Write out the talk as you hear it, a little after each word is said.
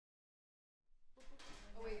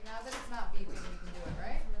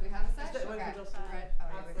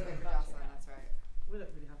We don't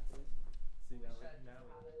really have to. See now.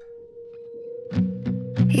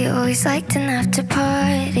 You always liked an after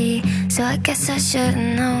party, so I guess I should've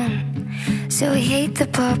known. So we hate the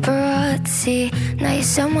paparazzi, now you're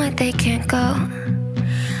somewhere they can't go.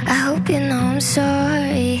 I hope you know I'm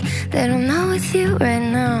sorry that I'm not with you right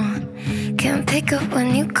now. Can't pick up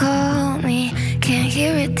when you call me, can't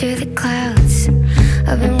hear it through the clouds.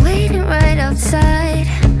 I've been waiting right outside,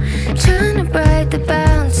 trying to bribe the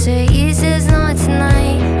bouncer. He says no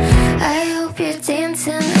tonight. I hope you're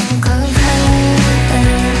dancing in club heaven,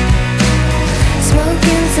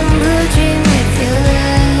 smoking some blue dream with your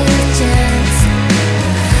legends.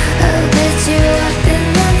 I'll bet you up in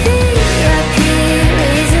the VIP,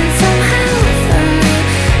 raising some hell for me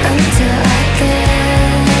until I get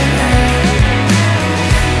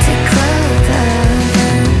to club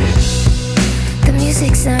heaven. The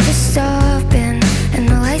music's never stopping and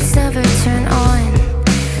the lights never turn on.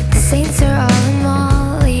 The saints are all in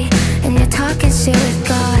Molly and you're talking shit with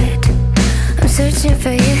God. I'm searching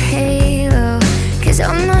for your halo, cause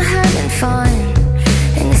I'm not having fun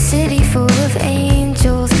in a city full of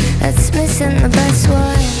angels that's missing the best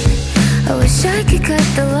one. I wish I could cut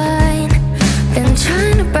the line, been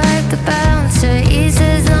trying to bribe the bouncer. He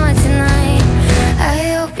says no tonight.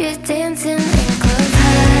 I hope you're dancing in club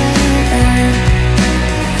heaven,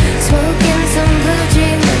 smoking some blue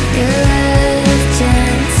dream with your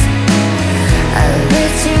legends. I'll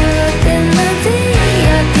bet you up in the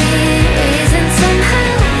VIP, raising some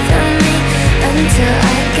hell for me until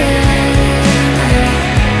I get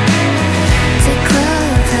to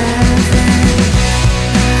club heaven.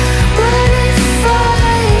 What if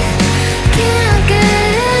I can't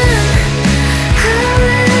get in? How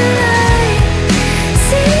will I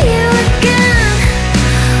see you again?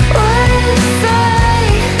 What if I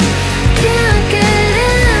can't get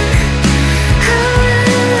in? How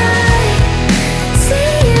will I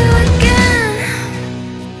see you again?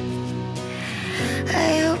 I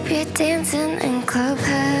hope you're dancing in club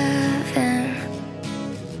heaven.